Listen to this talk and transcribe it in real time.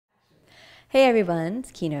Hey everyone,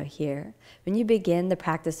 it's Kino here. When you begin the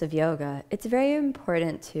practice of yoga, it's very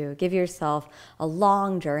important to give yourself a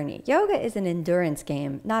long journey. Yoga is an endurance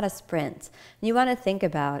game, not a sprint. And you want to think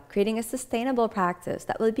about creating a sustainable practice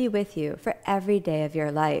that will be with you for every day of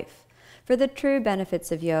your life. For the true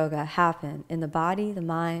benefits of yoga happen in the body, the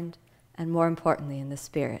mind, and more importantly in the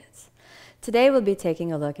spirit. Today we'll be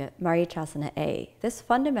taking a look at Marichasana A. This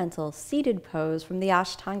fundamental seated pose from the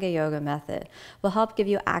Ashtanga Yoga method will help give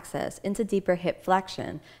you access into deeper hip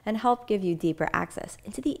flexion and help give you deeper access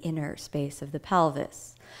into the inner space of the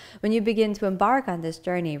pelvis. When you begin to embark on this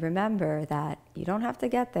journey, remember that you don't have to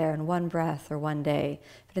get there in one breath or one day,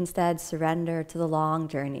 but instead surrender to the long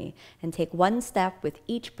journey and take one step with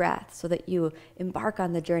each breath so that you embark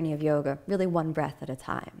on the journey of yoga, really one breath at a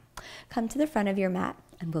time. Come to the front of your mat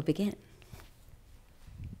and we'll begin.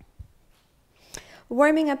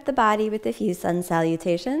 Warming up the body with a few sun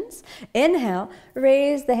salutations. Inhale,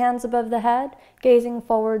 raise the hands above the head, gazing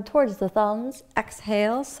forward towards the thumbs.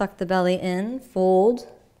 Exhale, suck the belly in, fold,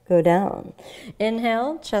 go down.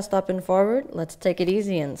 Inhale, chest up and forward. Let's take it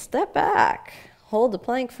easy and step back. Hold the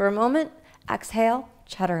plank for a moment. Exhale,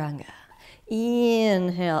 chaturanga.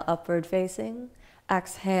 Inhale, upward facing.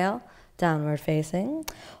 Exhale, downward facing.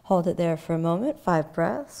 Hold it there for a moment. 5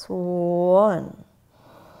 breaths. 1,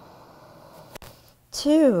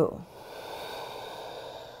 2,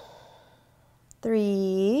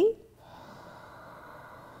 3,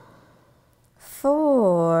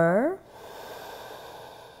 4,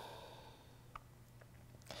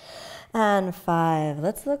 and 5.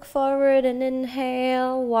 Let's look forward and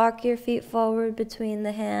inhale. Walk your feet forward between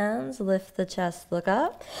the hands. Lift the chest, look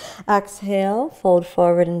up. Exhale, fold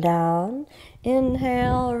forward and down.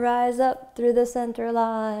 Inhale, rise up through the center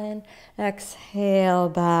line. Exhale,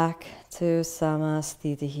 back to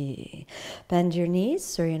Samasthiti. Bend your knees,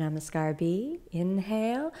 Surya Namaskar B.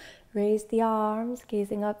 Inhale, raise the arms,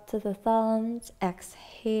 gazing up to the thumbs.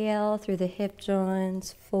 Exhale through the hip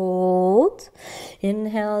joints, fold.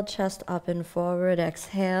 Inhale, chest up and forward.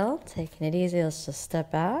 Exhale, taking it easy, let's just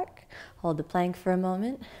step back. Hold the plank for a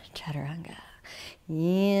moment, chaturanga.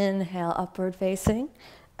 Inhale, upward facing.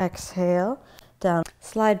 Exhale, down.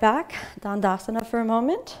 Slide back, Dandasana for a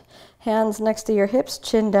moment. Hands next to your hips,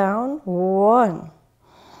 chin down. 1,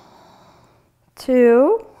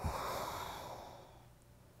 2,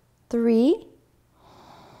 3,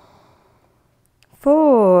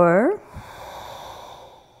 4,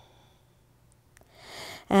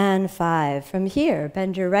 and 5. From here,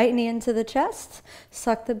 bend your right knee into the chest,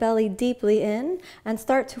 suck the belly deeply in, and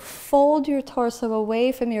start to fold your torso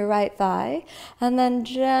away from your right thigh, and then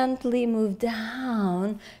gently move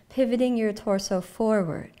down, pivoting your torso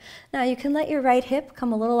forward. Now you can let your right hip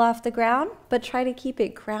come a little off the ground, but try to keep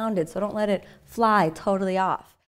it grounded, so don't let it fly totally off.